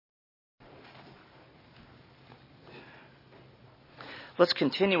Let's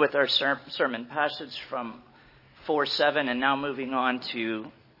continue with our sermon passage from 4:7 and now moving on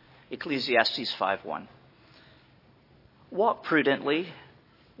to Ecclesiastes 5:1. Walk prudently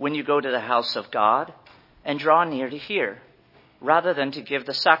when you go to the house of God and draw near to hear, rather than to give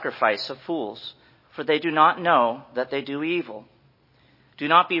the sacrifice of fools, for they do not know that they do evil. Do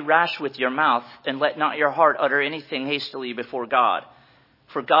not be rash with your mouth, and let not your heart utter anything hastily before God.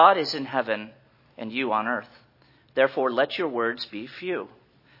 For God is in heaven and you on earth. Therefore, let your words be few.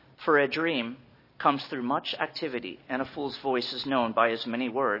 For a dream comes through much activity, and a fool's voice is known by his many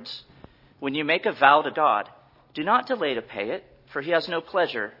words. When you make a vow to God, do not delay to pay it, for he has no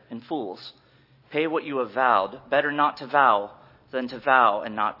pleasure in fools. Pay what you have vowed. Better not to vow than to vow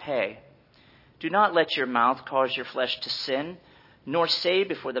and not pay. Do not let your mouth cause your flesh to sin, nor say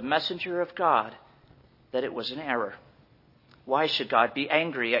before the messenger of God that it was an error. Why should God be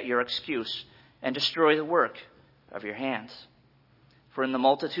angry at your excuse and destroy the work of your hands? For in the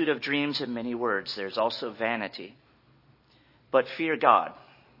multitude of dreams and many words, there's also vanity. But fear God.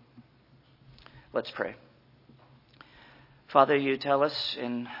 Let's pray. Father, you tell us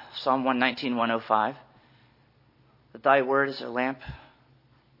in Psalm 119, 105, that thy word is a lamp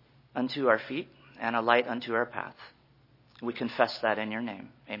unto our feet and a light unto our path. We confess that in your name.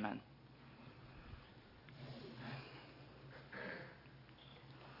 Amen.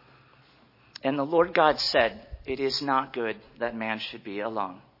 And the Lord God said, it is not good that man should be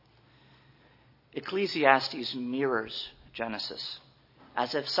alone. Ecclesiastes mirrors Genesis,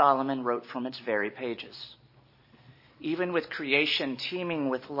 as if Solomon wrote from its very pages. Even with creation teeming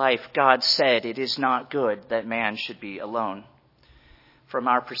with life, God said, it is not good that man should be alone. From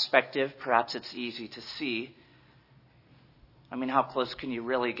our perspective, perhaps it's easy to see. How close can you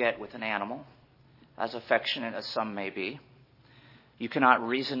really get with an animal, as affectionate as some may be? You cannot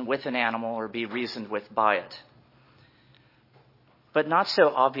reason with an animal or be reasoned with by it. But not so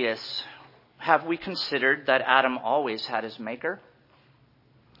obvious. Have we considered that Adam always had his maker?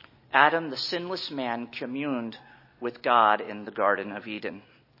 Adam, the sinless man, communed with God in the Garden of Eden.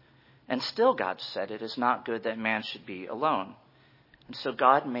 And still God said it is not good that man should be alone. And so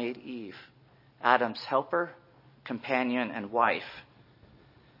God made Eve, Adam's helper, companion, and wife.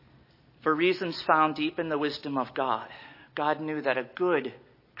 For reasons found deep in the wisdom of God, God knew that a good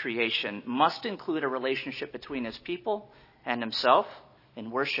creation must include a relationship between his people and himself in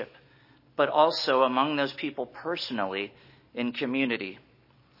worship, but also among those people personally in community.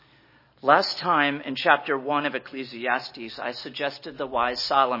 Last time in chapter 1 of Ecclesiastes, I suggested the wise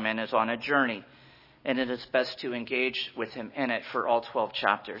Solomon is on a journey, and it is best to engage with him in it for all 12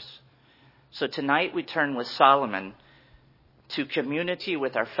 chapters. So tonight we turn with Solomon to community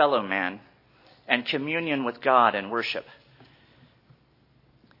with our fellow man and communion with God and worship.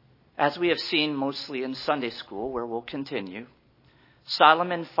 As we have seen mostly in Sunday school, where we'll continue,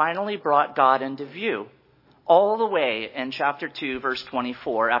 Solomon finally brought God into view all the way in chapter 2, verse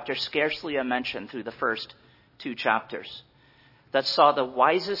 24, after scarcely a mention through the first 2 chapters, that saw the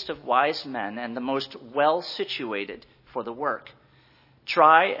wisest of wise men and the most well-situated for the work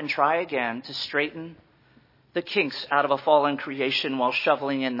try and try again to straighten the kinks out of a fallen creation while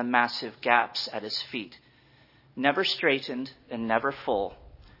shoveling in the massive gaps at his feet. Never straightened and never full.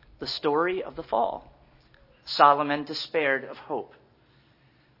 The story of the fall. Solomon despaired of hope.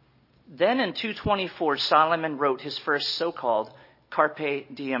 Then in 224, Solomon wrote his first so-called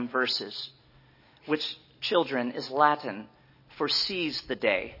Carpe Diem verses, which, children, is Latin for seize the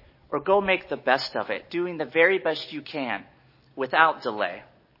day, or go make the best of it, doing the very best you can without delay.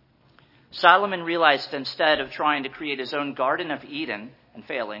 Solomon realized instead of trying to create his own Garden of Eden and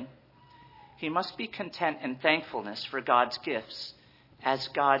failing, he must be content in thankfulness for God's gifts as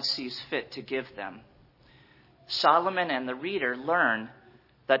God sees fit to give them. Solomon and the reader learn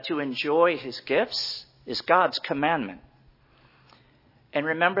that to enjoy his gifts is God's commandment. And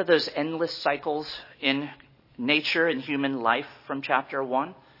remember those endless cycles in nature and human life from chapter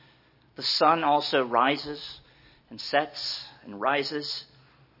 1? The sun also rises and sets and rises.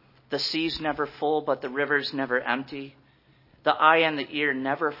 The sea's never full, but the river's never empty. The eye and the ear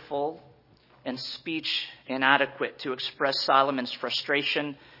never full, and speech inadequate to express Solomon's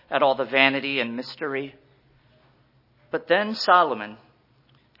frustration at all the vanity and mystery. But then Solomon,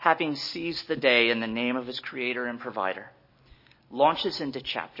 having seized the day in the name of his creator and provider, launches into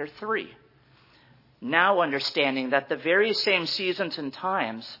chapter 3. Now understanding that the very same seasons and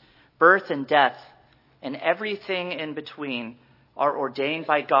times, birth and death, and everything in between are ordained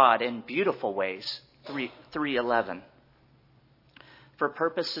by God in beautiful ways, 3:11. For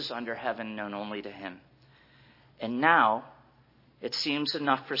purposes under heaven known only to him. And now it seems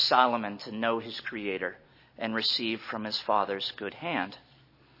enough for Solomon to know his creator and received from his Father's good hand.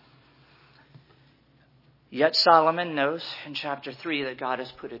 Yet Solomon knows in chapter 3 that God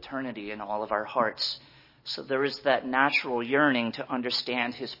has put eternity in all of our hearts. So there is that natural yearning to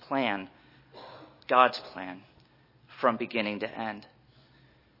understand his plan, God's plan, from beginning to end.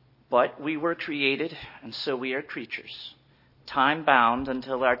 But we were created, and so we are creatures, time-bound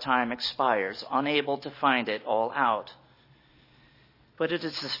until our time expires, unable to find it all out. But it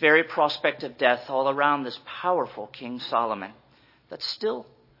is this very prospect of death all around this powerful King Solomon that still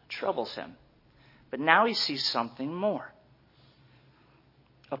troubles him. But now he sees something more.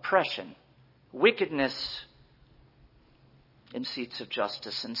 Oppression, wickedness in seats of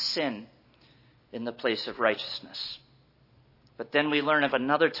justice, and sin in the place of righteousness. But then we learn of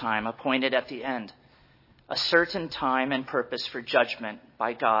another time appointed at the end, a certain time and purpose for judgment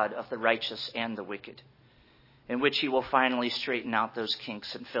by God of the righteous and the wicked, in which he will finally straighten out those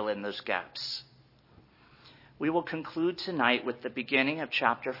kinks and fill in those gaps. We will conclude tonight with the beginning of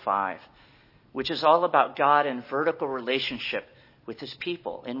chapter 5, which is all about God in vertical relationship with his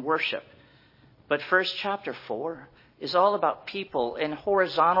people in worship. But first, chapter 4 is all about people in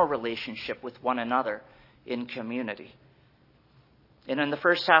horizontal relationship with one another in community. And in the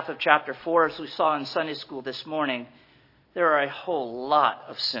first half of chapter 4, as we saw in Sunday school this morning, there are a whole lot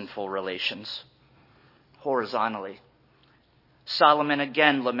of sinful relations horizontally. Solomon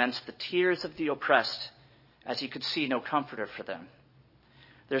again laments the tears of the oppressed as he could see no comforter for them.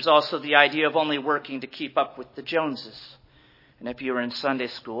 There's also the idea of only working to keep up with the Joneses. And if you were in Sunday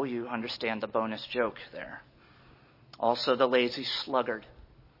school, you understand the bonus joke there. Also the lazy sluggard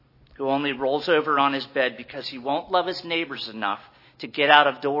who only rolls over on his bed because he won't love his neighbors enough to get out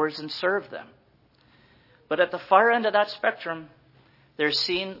of doors and serve them. But at the far end of that spectrum, there's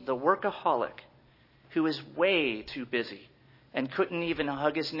seen the workaholic who is way too busy and couldn't even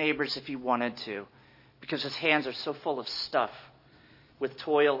hug his neighbors if he wanted to because his hands are so full of stuff with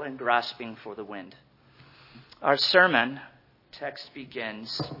toil and grasping for the wind. Our sermon text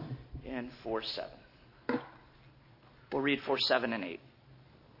begins in 4:7. We'll read 4:7 and 8.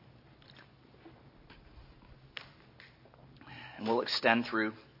 And we'll extend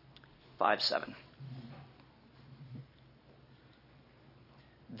through 5:7.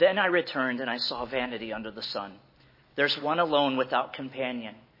 Then I returned and I saw vanity under the sun. There's one alone without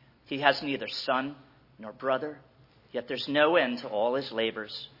companion. He has neither son nor brother, yet there's no end to all his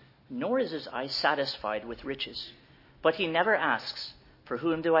labors, nor is his eye satisfied with riches. But he never asks, for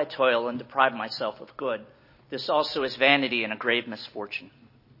whom do I toil and deprive myself of good? This also is vanity and a grave misfortune.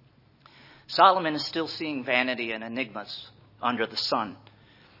 Solomon is still seeing vanity and enigmas under the sun.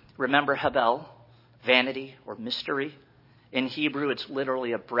 Remember Hebel, vanity or mystery? In Hebrew, it's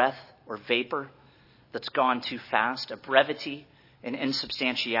literally a breath or vapor that's gone too fast, a brevity and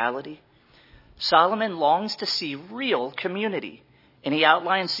insubstantiality. Solomon longs to see real community, and he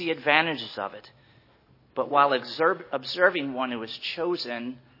outlines the advantages of it. But while observing one who has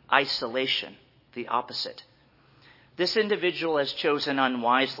chosen isolation, the opposite. This individual has chosen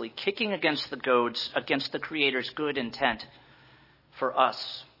unwisely, kicking against the goads, against the Creator's good intent for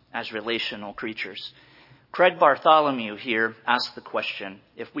us as relational creatures. Craig Bartholomew here asks the question,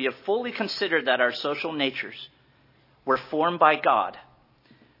 if we have fully considered that our social natures were formed by God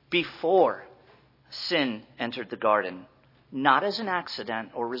before sin entered the garden, not as an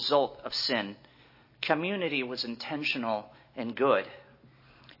accident or result of sin, community was intentional and good.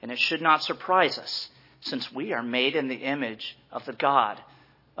 And it should not surprise us, since we are made in the image of the God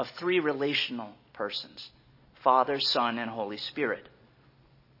of three relational persons, Father, Son, and Holy Spirit.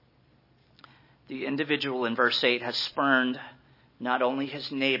 The individual in verse 8 has spurned not only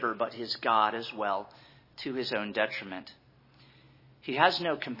his neighbor, but his God as well, to his own detriment. He has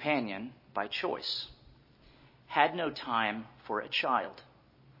no companion by choice, had no time for a child.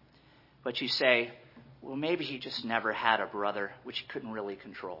 But you say, well, maybe he just never had a brother, which he couldn't really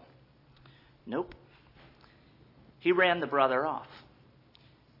control. Nope. He ran the brother off,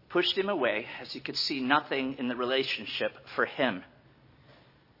 pushed him away as he could see nothing in the relationship for him.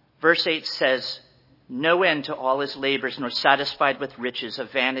 Verse 8 says, no end to all his labors, nor satisfied with riches,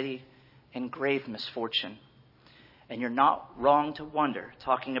 of vanity and grave misfortune. And you're not wrong to wonder,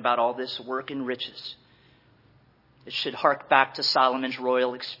 talking about all this work and riches. It should hark back to Solomon's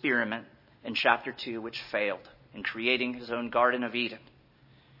royal experiment in chapter 2, which failed in creating his own Garden of Eden.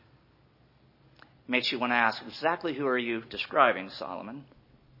 Makes you want to ask, exactly who are you describing, Solomon?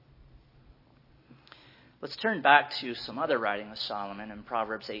 Let's turn back to some other writing of Solomon in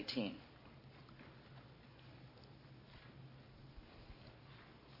Proverbs 18.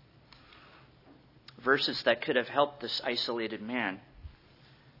 Verses that could have helped this isolated man.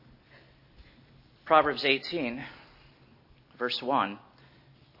 Proverbs 18, verse 1.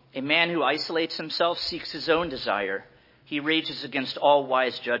 A man who isolates himself seeks his own desire. He rages against all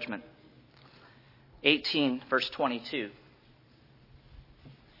wise judgment. 18, verse 22.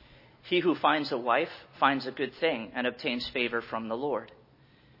 He who finds a wife finds a good thing and obtains favor from the Lord.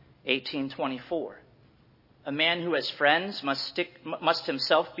 18:24. A man who has friends must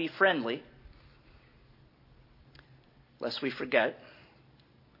himself be friendly, lest we forget.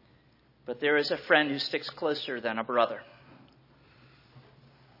 But there is a friend who sticks closer than a brother.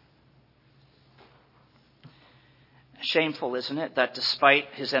 Shameful, isn't it, that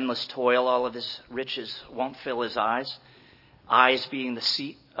despite his endless toil, all of his riches won't fill his eyes being the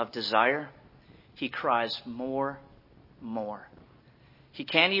seat of desire. He cries, more, more. He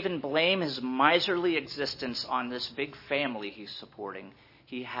can't even blame his miserly existence on this big family he's supporting.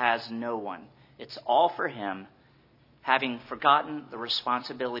 He has no one. It's all for him, having forgotten the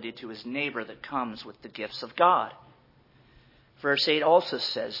responsibility to his neighbor that comes with the gifts of God. Verse 8 also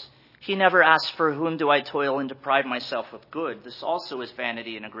says, he never asks, for whom do I toil and deprive myself of good? This also is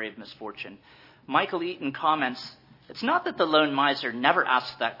vanity and a grave misfortune. Michael Eaton comments, it's not that the lone miser never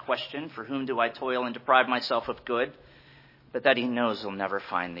asks that question, for whom do I toil and deprive myself of good, but that he knows he'll never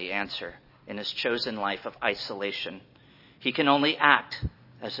find the answer in his chosen life of isolation. He can only act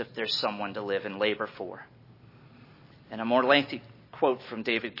as if there's someone to live and labor for. And a more lengthy quote from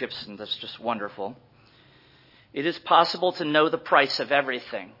David Gibson that's just wonderful. It is possible to know the price of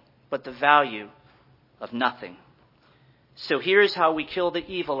everything, but the value of nothing. So here's how we kill the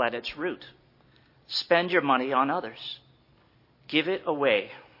evil at its root. Spend your money on others. Give it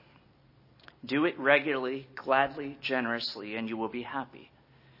away. Do it regularly, gladly, generously, and you will be happy.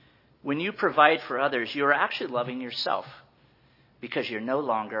 When you provide for others, you are actually loving yourself because you're no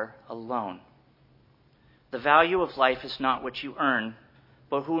longer alone. The value of life is not what you earn,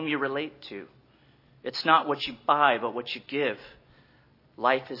 but whom you relate to. It's not what you buy, but what you give.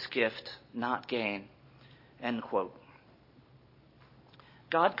 Life is gift, not gain. End quote.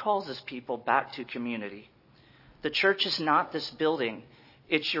 God calls his people back to community. The church is not this building.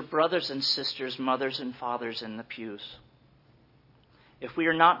 It's your brothers and sisters, mothers and fathers in the pews. If we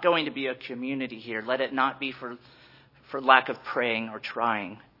are not going to be a community here, let it not be for lack of praying or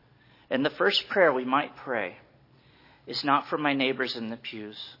trying. And the first prayer we might pray is not for my neighbors in the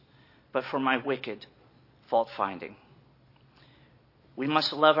pews, but for my wicked fault-finding. We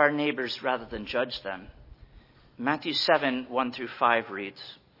must love our neighbors rather than judge them. Matthew 7, 1-5 reads,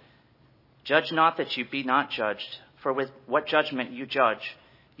 judge not that you be not judged, for with what judgment you judge,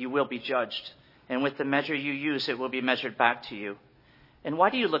 you will be judged. And with the measure you use, it will be measured back to you. And why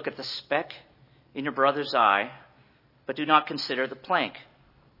do you look at the speck in your brother's eye, but do not consider the plank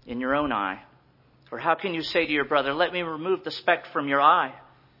in your own eye? Or how can you say to your brother, let me remove the speck from your eye?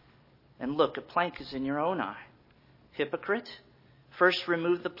 And look, a plank is in your own eye. Hypocrite, first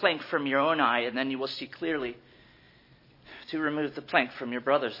remove the plank from your own eye, and then you will see clearly to remove the plank from your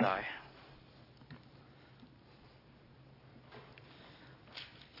brother's eye.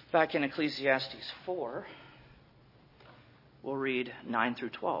 Back in Ecclesiastes 4, we'll read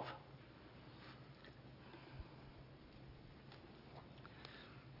 9-12.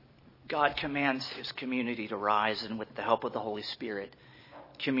 God commands his community to rise, and with the help of the Holy Spirit,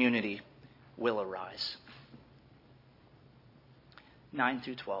 community will arise.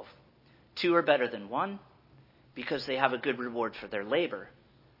 9-12. Two are better than one, because they have a good reward for their labor.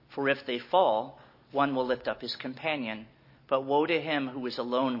 For if they fall, one will lift up his companion. But woe to him who is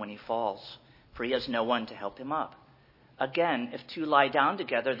alone when he falls, for he has no one to help him up. Again, if two lie down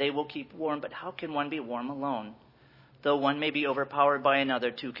together, they will keep warm, but how can one be warm alone? Though one may be overpowered by another,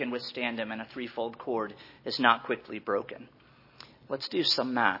 two can withstand him, and a threefold cord is not quickly broken. Let's do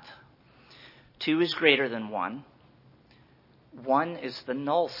some math. 2 is greater than 1. 1 is the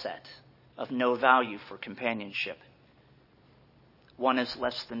null set of no value for companionship. 1 is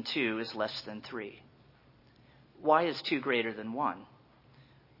less than 2 is less than 3. Why is 2 greater than 1?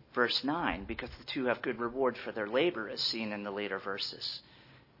 Verse 9, because the two have good reward for their labor, as seen in the later verses.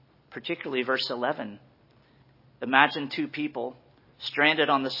 Particularly verse 11. Imagine 2 people stranded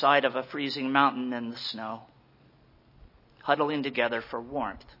on the side of a freezing mountain in the snow, huddling together for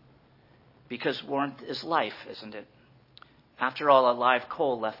warmth. Because warmth is life, isn't it? After all, a live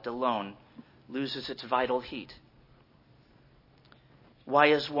coal left alone loses its vital heat. Why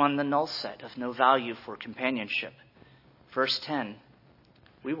is 1 the null set of no value for companionship? Verse 10,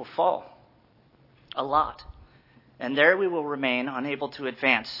 we will fall a lot, and there we will remain unable to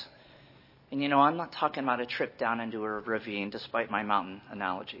advance. And I'm not talking about a trip down into a ravine, despite my mountain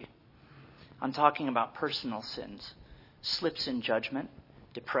analogy. I'm talking about personal sins, slips in judgment,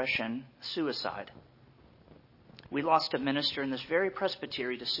 depression, suicide. We lost a minister in this very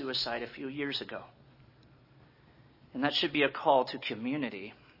presbytery to suicide a few years ago. And that should be a call to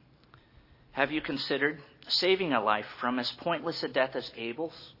community. Have you considered saving a life from as pointless a death as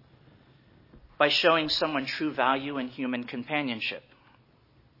Abel's by showing someone true value in human companionship?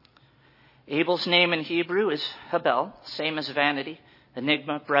 Abel's name in Hebrew is Habel, same as vanity,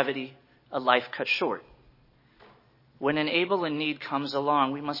 enigma, brevity, a life cut short. When an Abel in need comes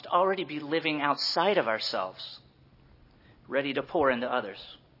along, we must already be living outside of ourselves, ready to pour into others.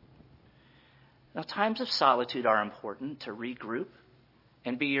 Now, times of solitude are important to regroup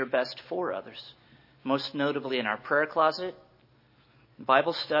and be your best for others, most notably in our prayer closet,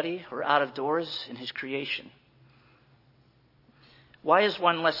 Bible study, or out of doors in his creation. Why is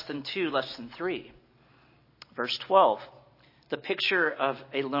 1 less than 2 less than 3? Verse 12, the picture of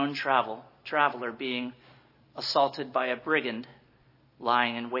a lone traveler being assaulted by a brigand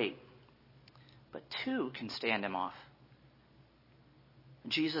lying in wait. But 2 can stand him off.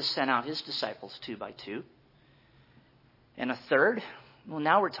 Jesus sent out his disciples 2 by 2. And a third, well,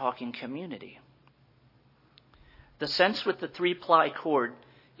 now we're talking community. The sense with the 3-ply cord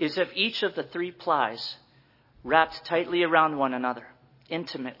is of each of the 3 plies wrapped tightly around one another,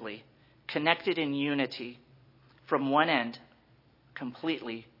 intimately, connected in unity from one end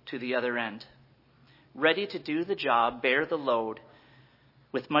completely to the other end, ready to do the job, bear the load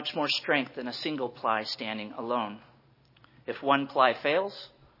with much more strength than a single ply standing alone. If one ply fails,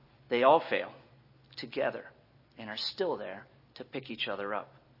 they all fail together and are still there to pick each other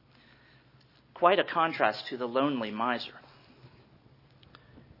up. Quite a contrast to the lonely miser.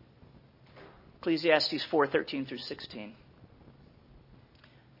 Ecclesiastes 4:13 through 16.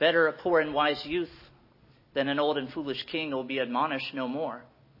 Better a poor and wise youth than an old and foolish king who will be admonished no more.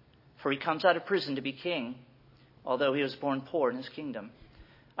 For he comes out of prison to be king, although he was born poor in his kingdom.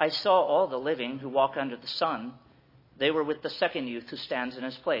 I saw all the living who walk under the sun. They were with the second youth who stands in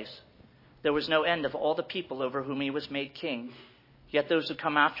his place. There was no end of all the people over whom he was made king. Yet those who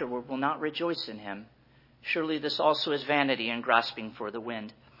come afterward will not rejoice in him. Surely this also is vanity and grasping for the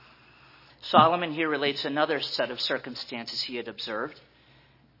wind. Solomon here relates another set of circumstances he had observed.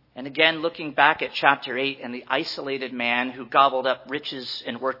 And again, looking back at chapter 8 and the isolated man who gobbled up riches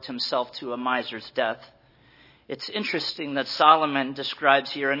and worked himself to a miser's death, it's interesting that Solomon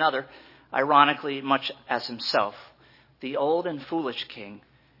describes here another, ironically much as himself, the old and foolish king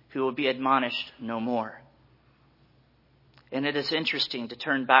who will be admonished no more. And it is interesting to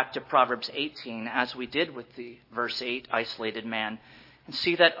turn back to Proverbs 18, as we did with the verse 8, isolated man, and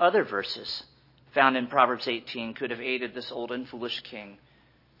see that other verses found in Proverbs 18 could have aided this old and foolish king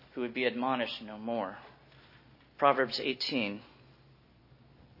who would be admonished no more. Proverbs 18,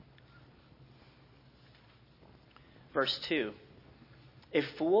 verse 2. A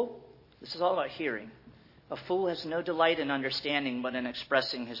fool, this is all about hearing. A fool has no delight in understanding but in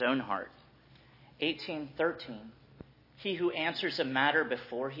expressing his own heart. 18:13. He who answers a matter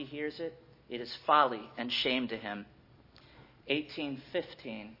before he hears it, it is folly and shame to him.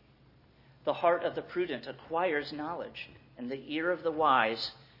 18:15. The heart of the prudent acquires knowledge, and the ear of the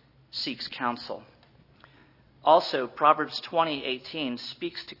wise seeks counsel. Also, Proverbs 20:18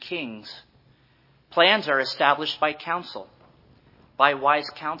 speaks to kings. Plans are established by counsel. By wise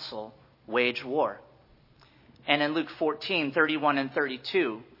counsel, wage war. And in Luke 14:31 and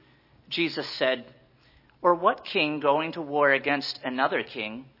 32, Jesus said, or what king going to war against another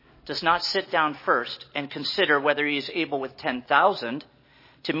king does not sit down first and consider whether he is able with 10,000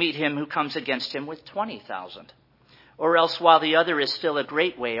 to meet him who comes against him with 20,000? Or else, while the other is still a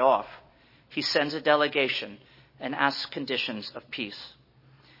great way off, he sends a delegation and asks conditions of peace.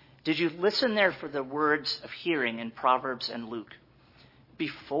 Did you listen there for the words of hearing in Proverbs and Luke?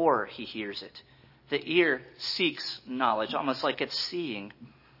 Before he hears it, the ear seeks knowledge, almost like it's seeing.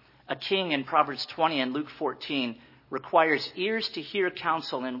 A king in Proverbs 20 and Luke 14 requires ears to hear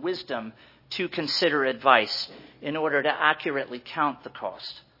counsel and wisdom to consider advice in order to accurately count the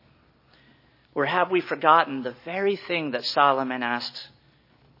cost. Or have we forgotten the very thing that Solomon asked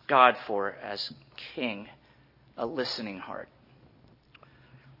God for as king, a listening heart?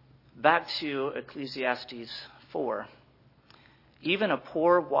 Back to Ecclesiastes 4. Even a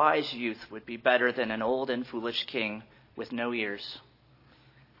poor, wise youth would be better than an old and foolish king with no ears.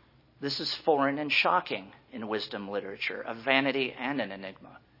 This is foreign and shocking in wisdom literature, a vanity and an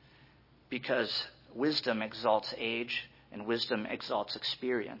enigma, because wisdom exalts age and wisdom exalts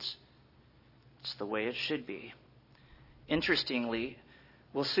experience. It's the way it should be. Interestingly,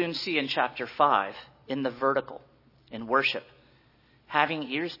 we'll soon see in chapter 5, in the vertical, in worship, having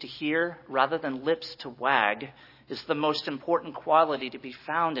ears to hear rather than lips to wag is the most important quality to be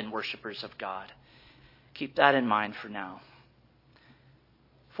found in worshipers of God. Keep that in mind for now.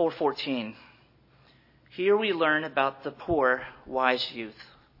 4:14. Here we learn about the poor, wise youth.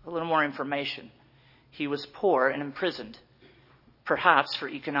 A little more information. He was poor and imprisoned, perhaps for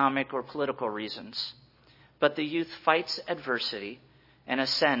economic or political reasons. But the youth fights adversity and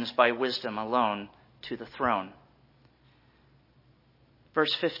ascends by wisdom alone to the throne.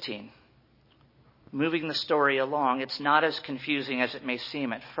 Verse 15. Moving the story along, it's not as confusing as it may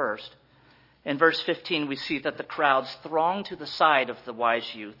seem at first. In verse 15, we see that the crowds throng to the side of the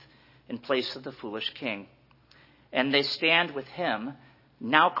wise youth in place of the foolish king. And they stand with him,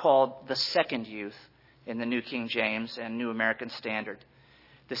 now called the second youth in the New King James and New American Standard.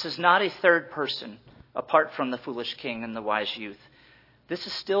 This is not a third person apart from the foolish king and the wise youth. This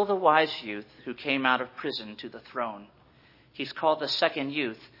is still the wise youth who came out of prison to the throne. He's called the second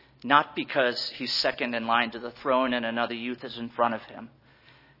youth, not because he's second in line to the throne and another youth is in front of him.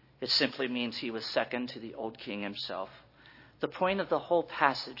 It simply means he was second to the old king himself. The point of the whole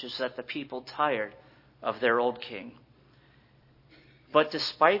passage is that the people tired of their old king. But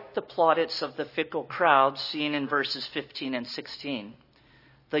despite the plaudits of the fickle crowd seen in verses 15 and 16,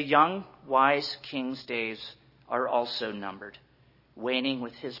 the young, wise king's days are also numbered, waning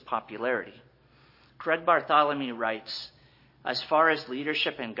with his popularity. Craig Bartholomew writes, as far as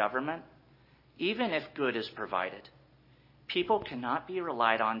leadership and government, even if good is provided, people cannot be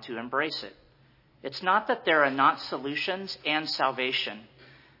relied on to embrace it. It's not that there are not solutions and salvation,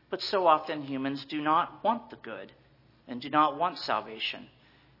 but so often humans do not want the good and do not want salvation,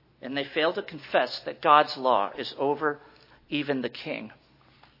 and they fail to confess that God's law is over even the king.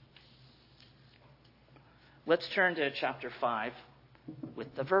 Let's turn to chapter 5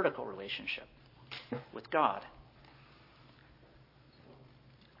 with the vertical relationship with God.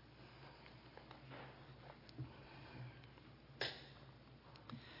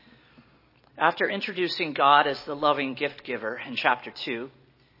 After introducing God as the loving gift giver in chapter 2,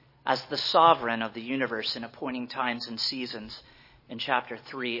 as the sovereign of the universe in appointing times and seasons in chapter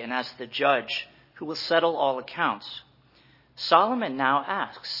 3, and as the judge who will settle all accounts, Solomon now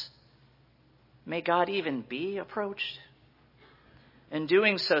asks, may God even be approached? In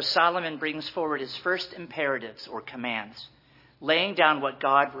doing so, Solomon brings forward his first imperatives or commands, laying down what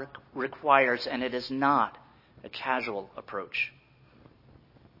God requires, and it is not a casual approach.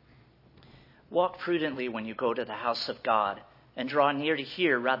 Walk prudently when you go to the house of God, and draw near to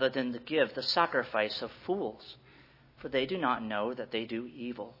hear rather than to give the sacrifice of fools, for they do not know that they do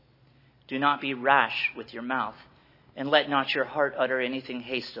evil. Do not be rash with your mouth, and let not your heart utter anything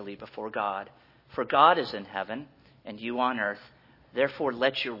hastily before God. For God is in heaven, and you on earth. Therefore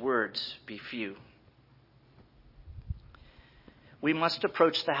let your words be few. We must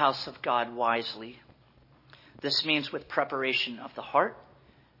approach the house of God wisely. This means with preparation of the heart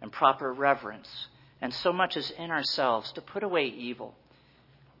and proper reverence, and so much as in ourselves to put away evil.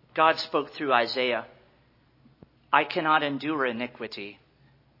 God spoke through Isaiah, I cannot endure iniquity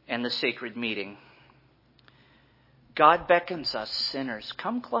and the sacred meeting. God beckons us, sinners,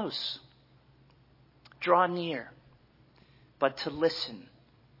 come close, draw near, but to listen,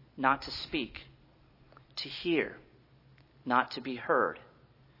 not to speak, to hear, not to be heard,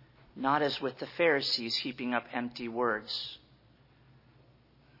 not as with the Pharisees heaping up empty words.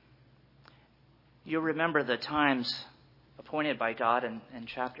 You'll remember the times appointed by God in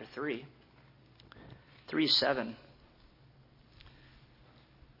chapter 3:7.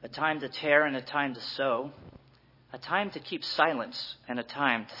 A time to tear and a time to sow, a time to keep silence and a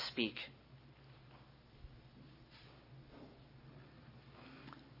time to speak.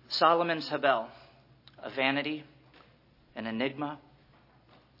 Solomon's Hebel, a vanity, an enigma,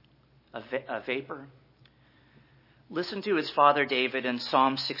 a vapor. Listen to his father David in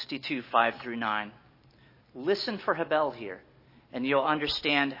Psalm 62, 5-9. Listen for Hebel here, and you'll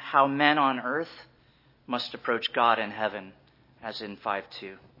understand how men on earth must approach God in heaven, as in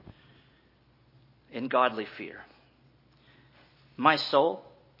 5:2. In godly fear. My soul,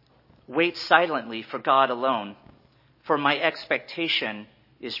 wait silently for God alone, for my expectation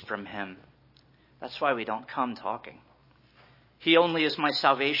is from him. That's why we don't come talking. He only is my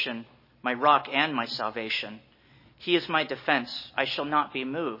salvation, my rock and my salvation. He is my defense. I shall not be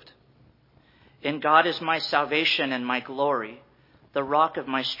moved. In God is my salvation and my glory. The rock of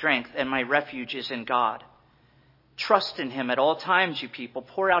my strength and my refuge is in God. Trust in him at all times, you people.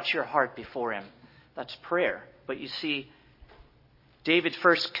 Pour out your heart before him. That's prayer. But you see, David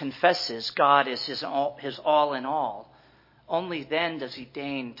first confesses God is his all in all. Only then does he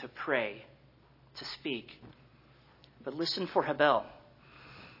deign to pray, to speak. But listen for Hebel.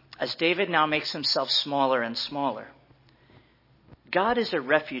 as David now makes himself smaller and smaller. God is a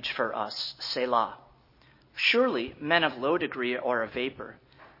refuge for us, Selah. Surely men of low degree are a vapor.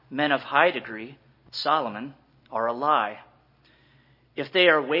 Men of high degree, Solomon, are a lie. If they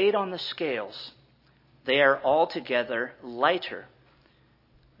are weighed on the scales, they are altogether lighter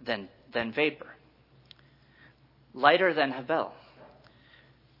than vapor. Lighter than Hebel.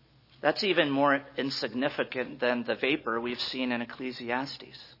 That's even more insignificant than the vapor we've seen in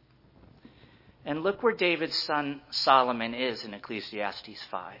Ecclesiastes. And look where David's son Solomon is in Ecclesiastes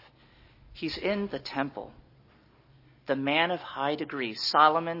 5. He's in the temple. The man of high degree,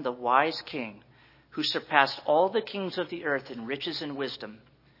 Solomon, the wise king, who surpassed all the kings of the earth in riches and wisdom,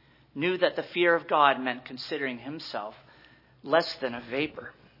 knew that the fear of God meant considering himself less than a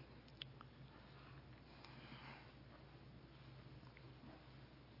vapor.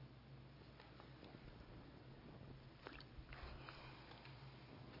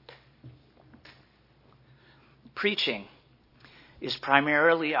 Preaching is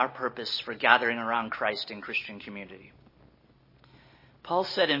primarily our purpose for gathering around Christ in Christian community. Paul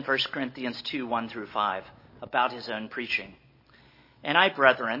said in 1 Corinthians 2, 1-5 about his own preaching, "And I,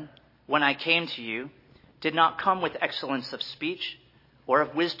 brethren, when I came to you, did not come with excellence of speech or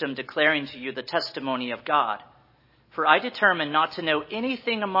of wisdom declaring to you the testimony of God. For I determined not to know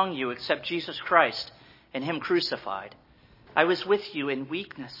anything among you except Jesus Christ and him crucified. I was with you in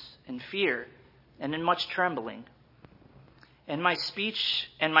weakness and fear and in much trembling. And my speech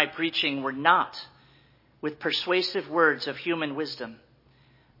and my preaching were not with persuasive words of human wisdom,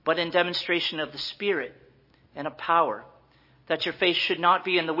 but in demonstration of the Spirit and of power, that your faith should not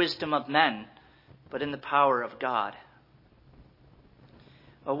be in the wisdom of men, but in the power of God."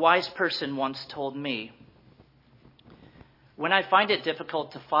 A wise person once told me, "When I find it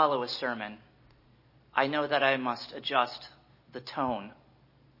difficult to follow a sermon, I know that I must adjust the tone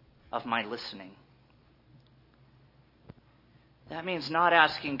of my listening." That means not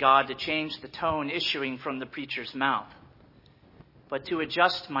asking God to change the tone issuing from the preacher's mouth, but to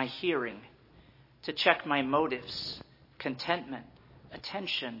adjust my hearing, to check my motives, contentment,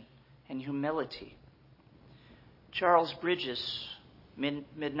 attention, and humility. Charles Bridges,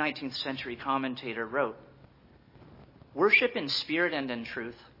 mid-19th century commentator, wrote, "Worship in spirit and in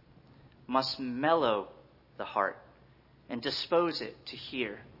truth must mellow the heart and dispose it to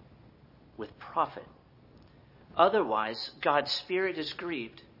hear with profit. Otherwise, God's Spirit is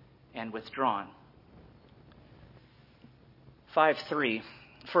grieved and withdrawn." 5:3,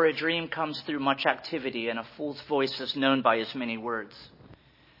 "For a dream comes through much activity, and a fool's voice is known by his many words."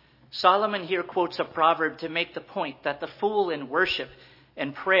 Solomon here quotes a proverb to make the point that the fool in worship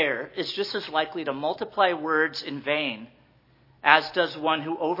and prayer is just as likely to multiply words in vain, as does one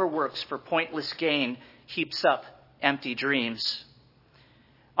who overworks for pointless gain, heaps up empty dreams.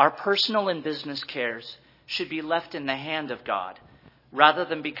 Our personal and business cares should be left in the hand of God, rather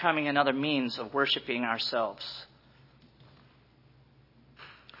than becoming another means of worshiping ourselves.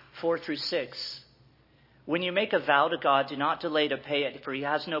 4-6, "When you make a vow to God, do not delay to pay it, for he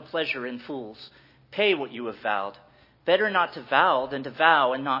has no pleasure in fools. Pay what you have vowed. Better not to vow than to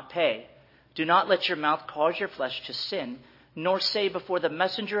vow and not pay. Do not let your mouth cause your flesh to sin, nor say before the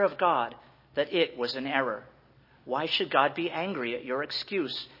messenger of God that it was an error. Why should God be angry at your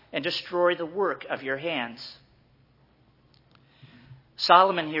excuse and destroy the work of your hands?"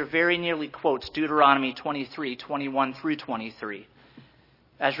 Solomon here very nearly quotes Deuteronomy 23, 21-23,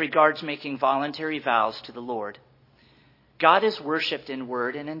 as regards making voluntary vows to the Lord. God is worshipped in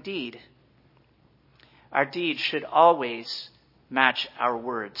word and in deed. Our deeds should always match our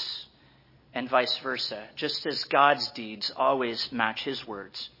words, and vice versa, just as God's deeds always match his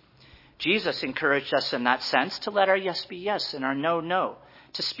words. Jesus encouraged us in that sense to let our yes be yes and our no, no,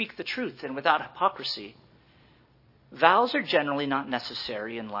 to speak the truth and without hypocrisy. Vows are generally not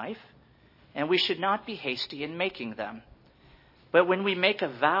necessary in life, and we should not be hasty in making them. But when we make a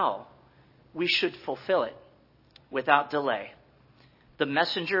vow, we should fulfill it without delay. The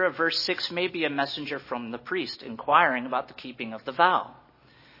messenger of verse 6 may be a messenger from the priest inquiring about the keeping of the vow.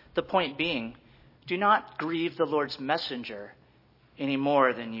 The point being, do not grieve the Lord's messenger any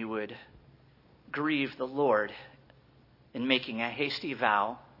more than you would grieve the Lord in making a hasty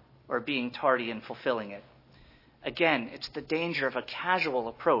vow or being tardy in fulfilling it. Again, it's the danger of a casual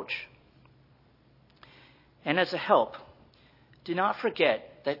approach. And as a help, do not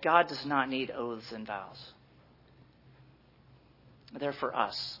forget that God does not need oaths and vows. They're for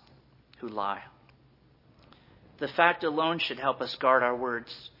us who lie. The fact alone should help us guard our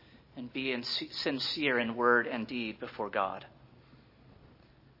words and be sincere in word and deed before God.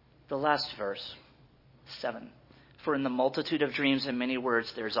 The last verse, 7. For in the multitude of dreams and many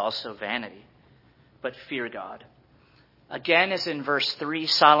words, there is also vanity. But fear God. Again, as in verse 3,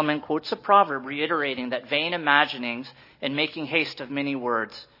 Solomon quotes a proverb reiterating that vain imaginings and making haste of many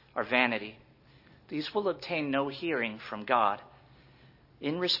words are vanity. These will obtain no hearing from God.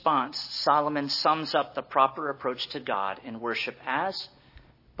 In response, Solomon sums up the proper approach to God in worship as,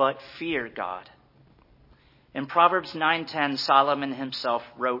 but fear God. In Proverbs 9:10, Solomon himself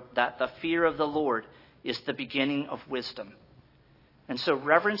wrote that the fear of the Lord is the beginning of wisdom. And so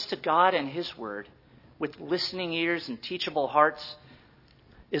reverence to God and his word, with listening ears and teachable hearts,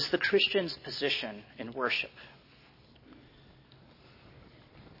 is the Christian's position in worship.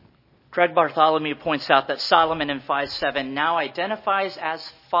 Craig Bartholomew points out that Solomon in 5:7 now identifies as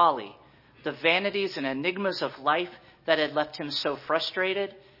folly the vanities and enigmas of life that had left him so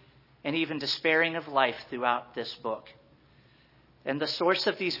frustrated and even despairing of life throughout this book. And the source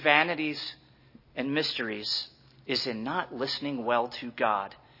of these vanities and mysteries is in not listening well to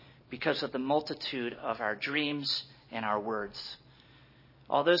God because of the multitude of our dreams and our words.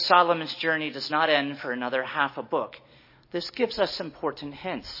 Although Solomon's journey does not end for another half a book, this gives us important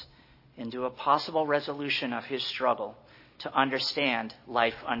hints into a possible resolution of his struggle to understand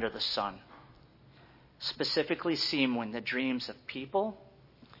life under the sun, specifically seen when the dreams of people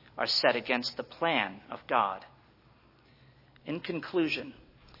are set against the plan of God. In conclusion,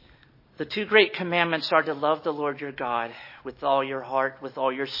 the two great commandments are to love the Lord your God with all your heart, with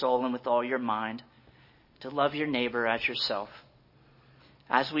all your soul, and with all your mind, to love your neighbor as yourself.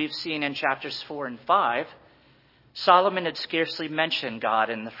 As we've seen in chapters 4 and 5, Solomon had scarcely mentioned God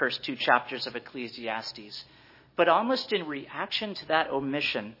in the first two chapters of Ecclesiastes. But almost in reaction to that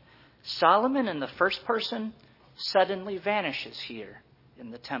omission, Solomon in the first person suddenly vanishes here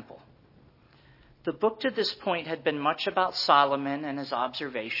in the temple. The book to this point had been much about Solomon and his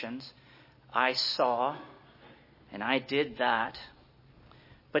observations. I saw and I did that.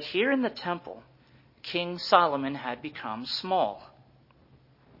 But here in the temple, King Solomon had become small.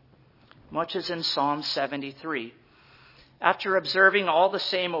 Much as in Psalm 73. After observing all the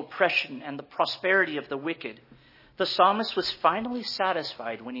same oppression and the prosperity of the wicked, the psalmist was finally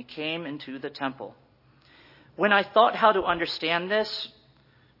satisfied when he came into the temple. When I thought how to understand this,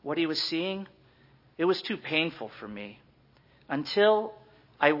 what he was seeing, it was too painful for me. Until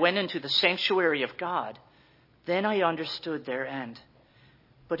I went into the sanctuary of God, then I understood their end.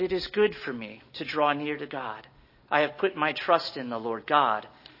 But it is good for me to draw near to God. I have put my trust in the Lord God,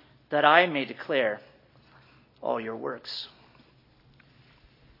 that I may declare all your works.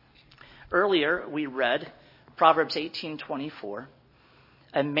 Earlier, we read Proverbs 18:24.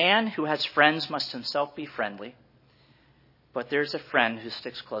 A man who has friends must himself be friendly, but there's a friend who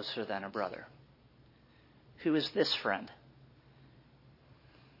sticks closer than a brother. Who is this friend?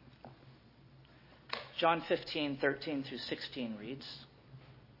 John 15:13 through 16 reads.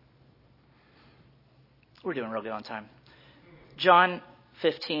 We're doing real good on time. John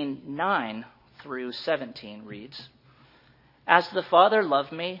 15:9 through 17 reads, As the Father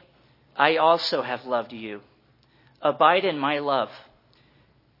loved me, I also have loved you. Abide in my love.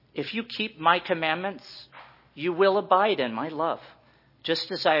 If you keep my commandments, you will abide in my love,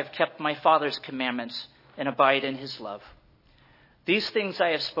 just as I have kept my Father's commandments and abide in his love. These things I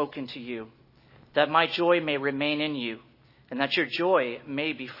have spoken to you, that my joy may remain in you, and that your joy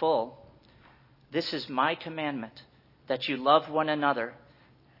may be full. This is my commandment, that you love one another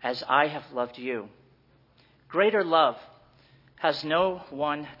as I have loved you. Greater love has no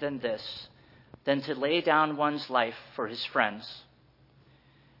one than this, than to lay down one's life for his friends.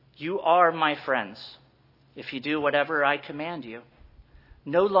 You are my friends, if you do whatever I command you.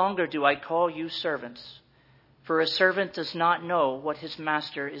 No longer do I call you servants, for a servant does not know what his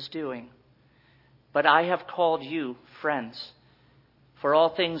master is doing. But I have called you friends, for all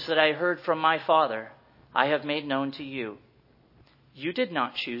things that I heard from my Father I have made known to you. You did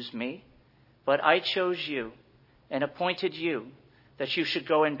not choose me, but I chose you and appointed you that you should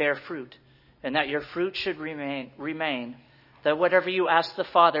go and bear fruit, and that your fruit should remain, that whatever you ask the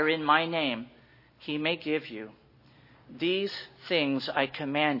Father in my name, he may give you. These things I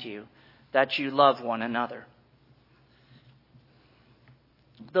command you, that you love one another.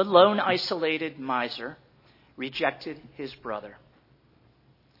 The lone, isolated miser rejected his brother,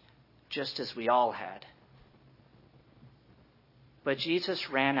 just as we all had. But Jesus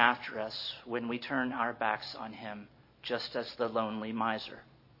ran after us when we turned our backs on him, just as the lonely miser.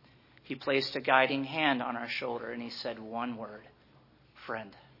 He placed a guiding hand on our shoulder and he said one word,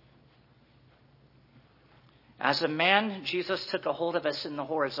 friend. As a man, Jesus took a hold of us in the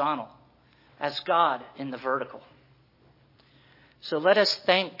horizontal, as God in the vertical. So let us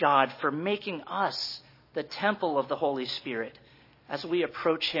thank God for making us the temple of the Holy Spirit, as we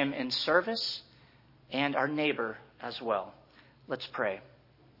approach him in service and our neighbor as well. Let's pray.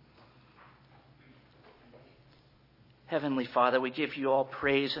 Heavenly Father, we give you all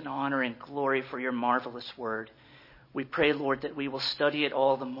praise and honor and glory for your marvelous word. We pray, Lord, that we will study it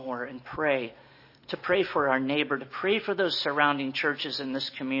all the more and pray for our neighbor, to pray for those surrounding churches in this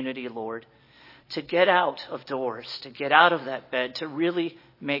community, Lord, to get out of doors, to get out of that bed, to really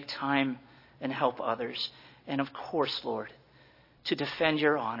make time and help others. And of course, Lord, to defend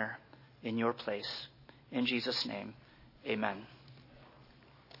your honor in your place. In Jesus' name, amen.